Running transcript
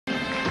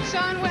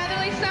Shawn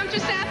Weatherly, Sumter,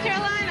 South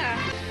Carolina.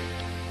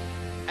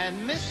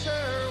 And Miss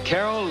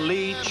Carol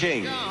Lee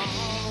Ching,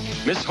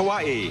 Miss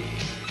Hawaii.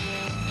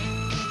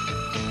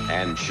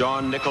 And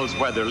Shawn Nichols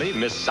Weatherly,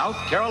 Miss South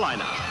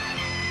Carolina.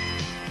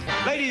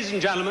 Ladies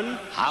and gentlemen,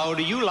 how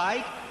do you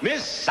like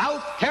Miss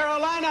South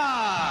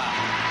Carolina?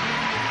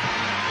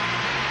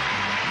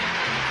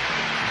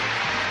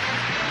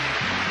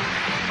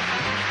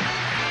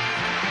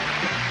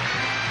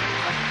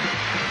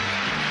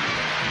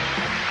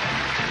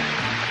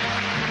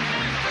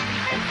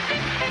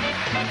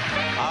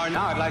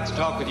 Now I'd like to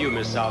talk with you,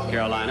 Miss South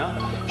Carolina.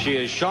 She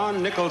is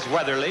Shawn Nichols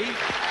Weatherly.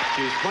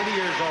 She's 20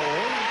 years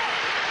old.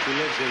 She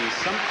lives in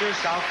Sumter,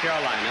 South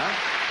Carolina.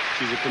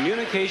 She's a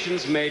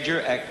communications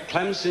major at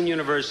Clemson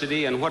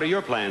University. And what are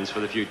your plans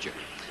for the future?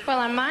 Well,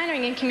 I'm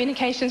minoring in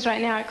communications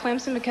right now at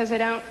Clemson because they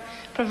don't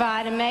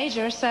provide a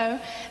major. So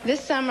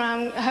this summer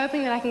I'm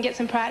hoping that I can get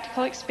some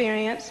practical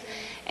experience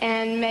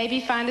and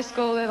maybe find a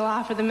school that'll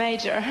offer the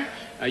major.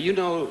 You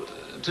know,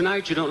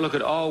 tonight you don't look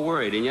at all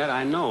worried, and yet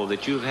I know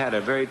that you've had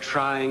a very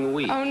trying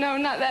week. Oh, no,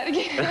 not that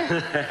again.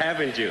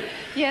 Haven't you?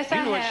 Yes, I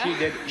have. You know what she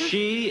did?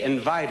 She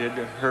invited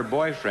her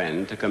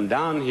boyfriend to come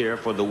down here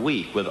for the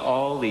week with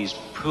all these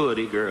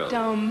pretty girls.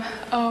 Dumb.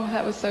 Oh,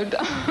 that was so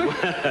dumb.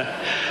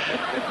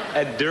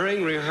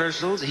 During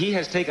rehearsals, he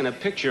has taken a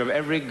picture of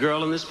every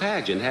girl in this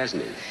pageant,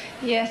 hasn't he?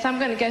 Yes, I'm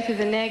going to go through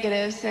the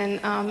negatives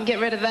and get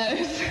rid of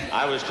those.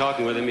 I was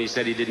talking with him. He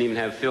said he didn't even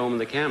have film in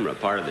the camera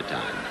part of the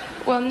time.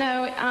 Well,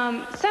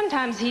 no,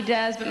 sometimes he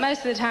does, but most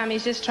of the time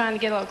he's just trying to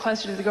get a little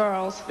closer to the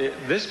girls.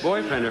 This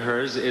boyfriend of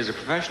hers is a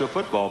professional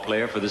football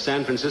player for the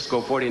San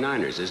Francisco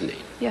 49ers, isn't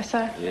he? Yes,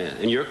 sir. Yeah,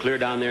 and you're clear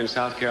down there in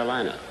South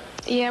Carolina.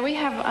 Yeah, we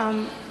have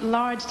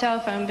large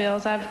telephone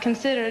bills. I've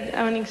considered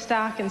owning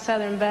stock in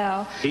Southern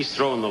Bell. He's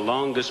throwing the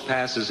longest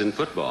passes in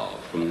football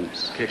from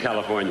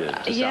California to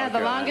South Carolina.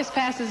 The longest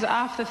passes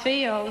off the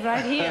field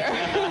right here.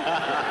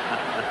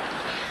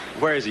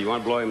 Where is he? You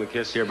want to blow him a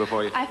kiss here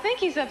before you? I think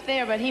he's up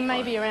there, but he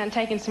may be around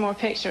taking some more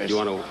pictures. You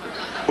want to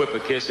whip a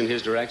kiss in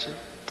his direction?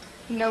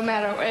 No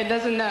matter where. It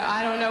doesn't know.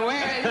 I don't know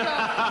where it's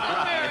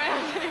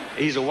going.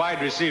 He's a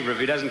wide receiver. If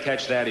he doesn't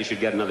catch that, he should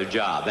get another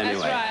job.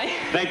 Anyway. That's right.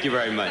 Thank you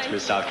very much,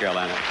 Miss South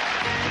Carolina.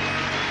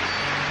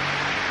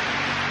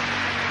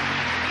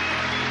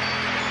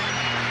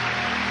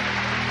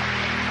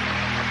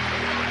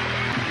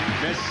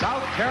 Miss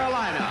South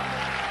Carolina.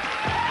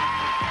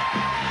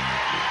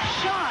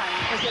 Shawn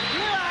is a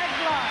blue-eyed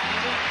blonde.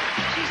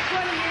 She's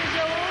 20 years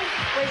old,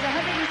 weighs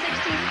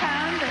 116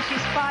 pounds, and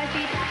she's 5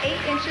 feet 8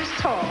 inches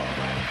tall.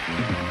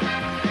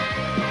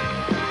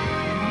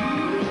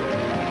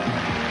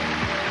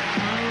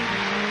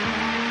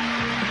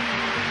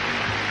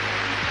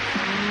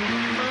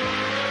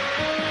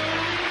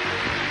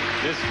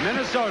 Miss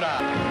Minnesota,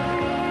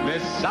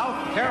 Miss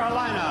South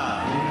Carolina.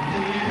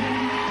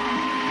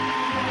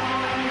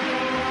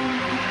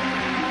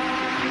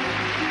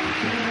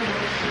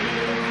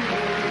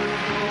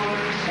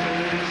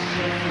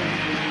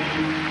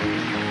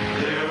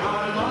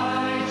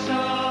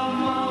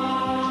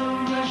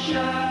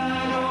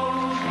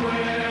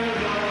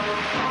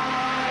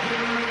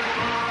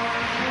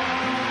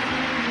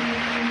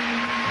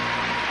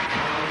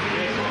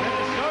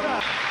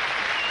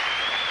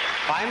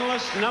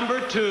 Finalist number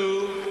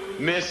 2,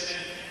 Miss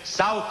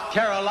South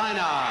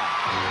Carolina.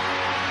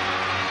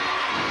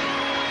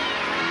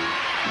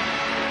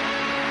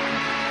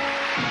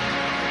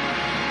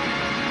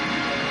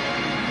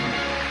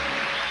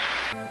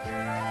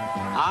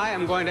 I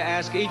am going to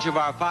ask each of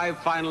our 5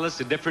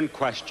 finalists a different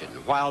question.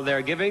 While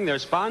they're giving their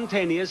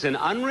spontaneous and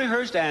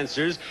unrehearsed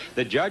answers,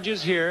 the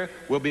judges here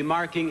will be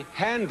marking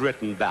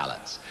handwritten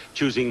ballots,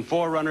 choosing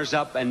 4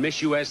 runners-up and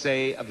Miss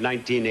USA of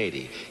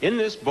 1980. In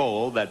this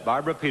bowl that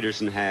Barbara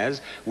Peterson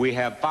has, we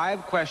have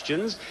 5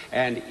 questions,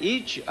 and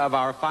each of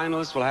our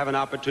finalists will have an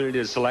opportunity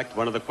to select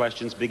one of the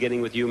questions,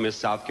 beginning with you, Miss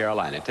South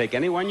Carolina. Take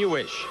any one you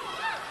wish.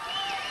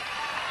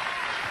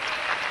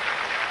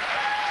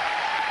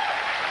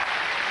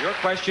 Your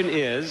question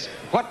is,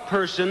 what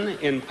person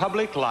in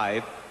public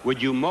life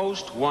would you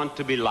most want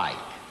to be like?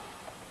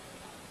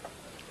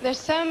 There's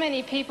so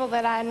many people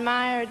that I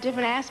admire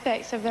different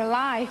aspects of their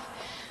life,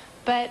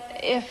 but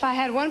if I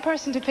had one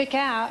person to pick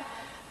out,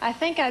 I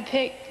think I'd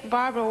pick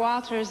Barbara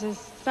Walters, as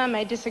some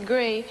may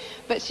disagree,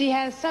 but she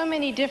has so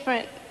many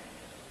different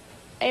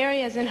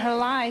areas in her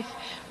life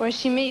where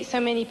she meets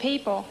so many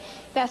people.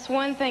 That's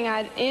one thing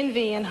I'd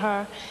envy in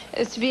her,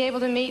 is to be able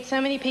to meet so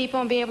many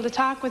people and be able to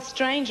talk with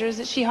strangers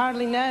that she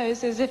hardly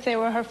knows as if they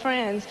were her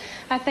friends.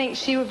 I think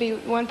she would be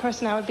one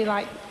person I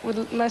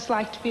would most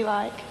like to be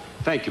like.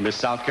 Thank you, Miss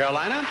South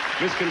Carolina.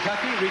 Miss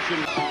Kentucky,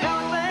 reaching...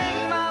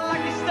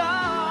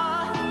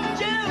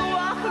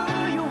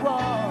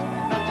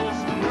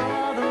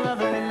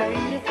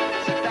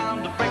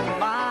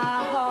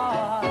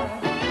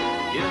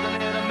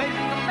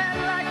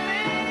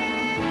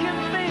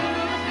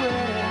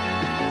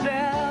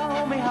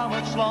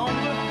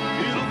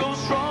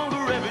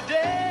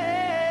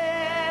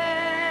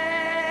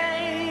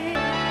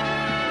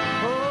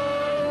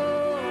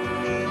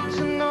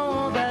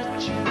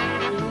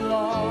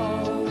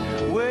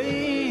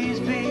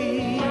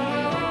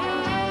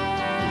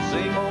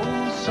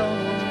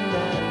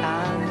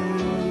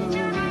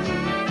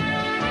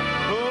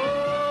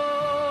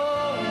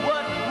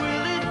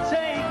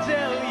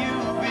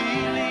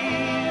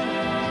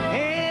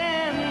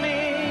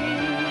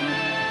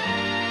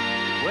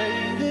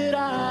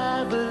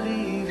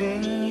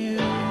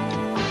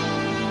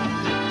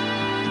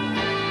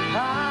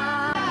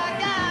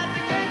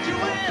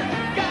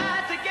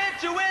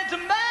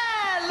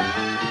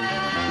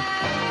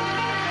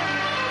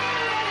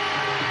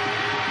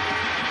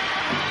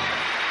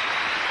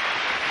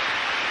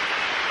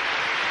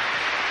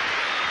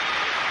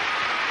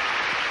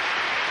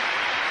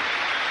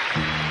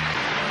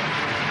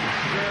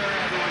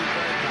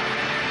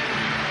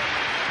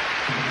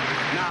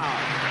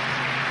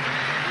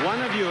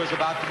 One of you is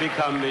about to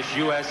become Miss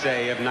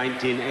USA of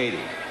 1980.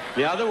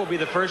 The other will be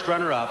the first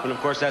runner-up, and of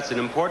course that's an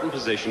important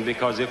position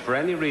because if for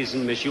any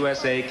reason Miss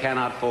USA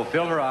cannot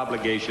fulfill her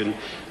obligation,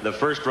 the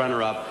first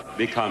runner-up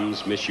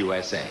becomes Miss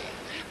USA.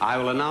 I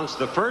will announce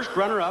the first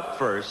runner-up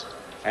first,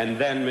 and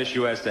then Miss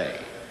USA.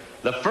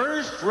 The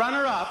first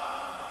runner-up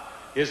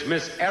is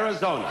Miss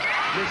Arizona.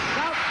 Miss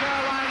South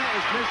Carolina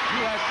is Miss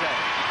USA.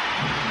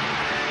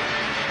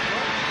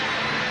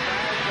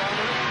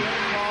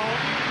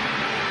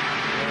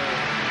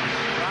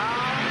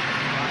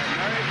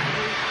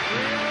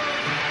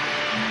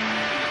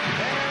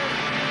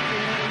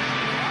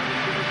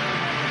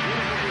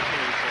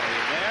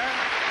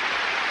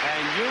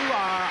 You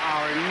are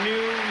our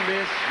new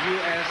Miss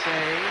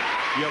USA.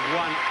 You've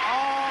won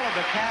all of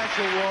the cash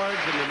awards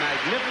and the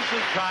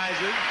magnificent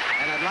prizes,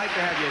 and I'd like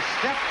to have you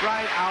step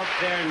right out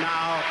there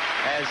now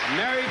as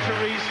Mary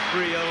Therese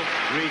Creel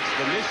greets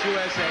the Miss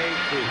USA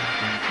crew.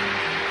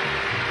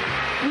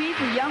 We,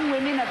 the young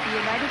women of the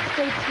United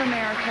States of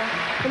America,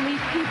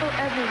 believe people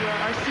everywhere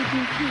are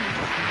seeking peace,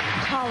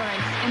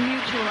 tolerance, and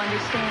mutual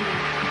understanding.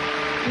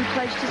 We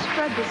pledge to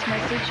spread this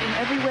message in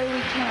every way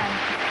we can,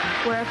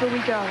 wherever we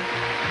go.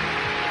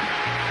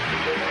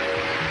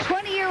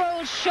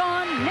 20-year-old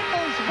Shawn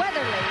Nichols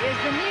Weatherly is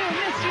the new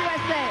Miss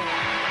USA.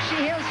 She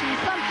hails from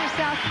Sumter,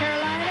 South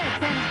Carolina,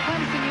 attends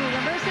Clemson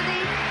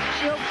University.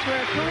 She hopes for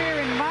a career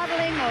in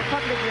modeling or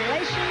public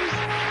relations.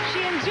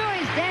 She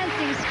enjoys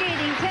dancing,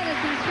 skating,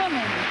 tennis, and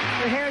swimming.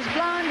 Her hair is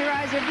blonde, her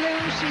eyes are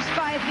blue. She's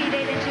 5 feet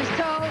 8 inches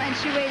tall, and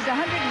she weighs 116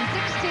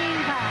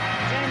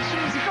 pounds. And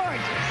she's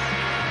gorgeous.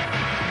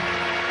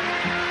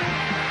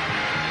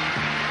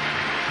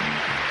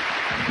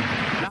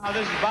 Now,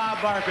 this is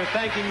Bob Barker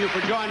thanking you for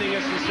joining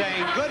us and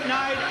saying good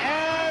night,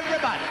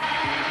 everybody.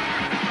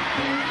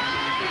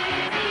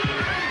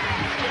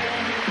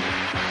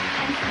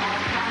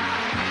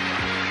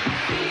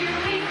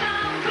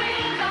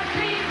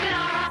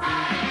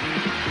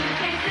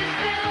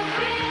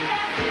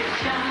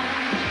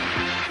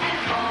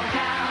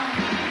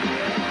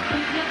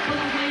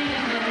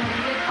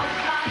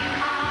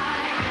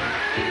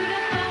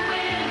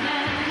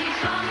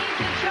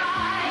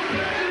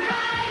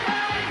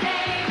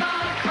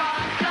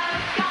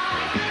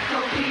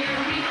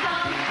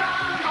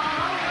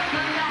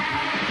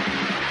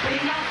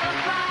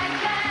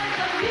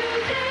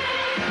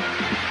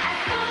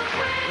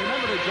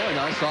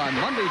 On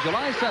Monday,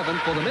 July 7th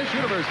for the Miss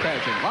Universe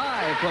pageant,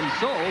 live from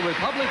Seoul,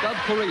 Republic of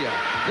Korea.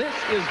 This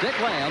is Dick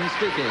Lamb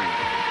speaking.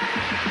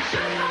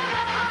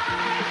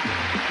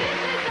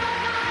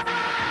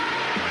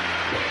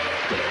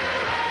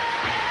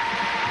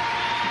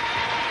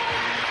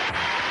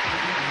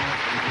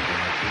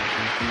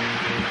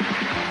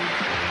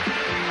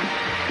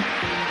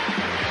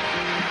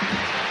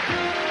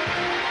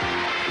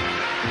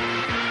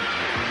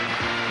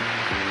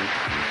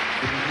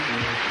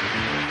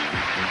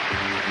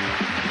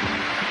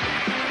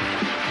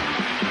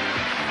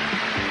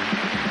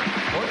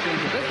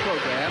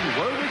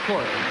 Were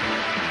recorded.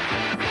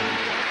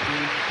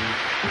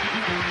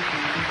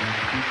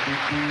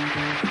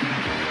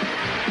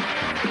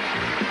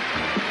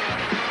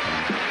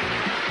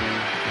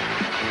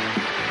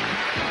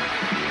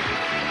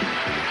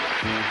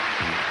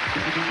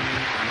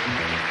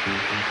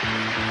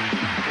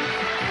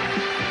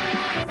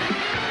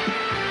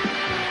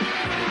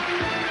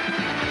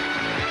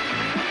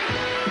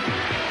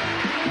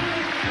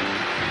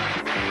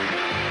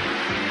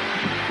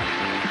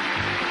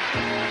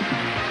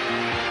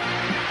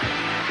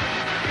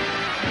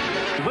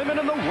 Women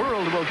in the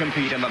world will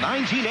compete in the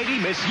 1980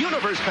 Miss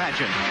Universe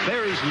pageant.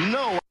 There's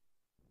no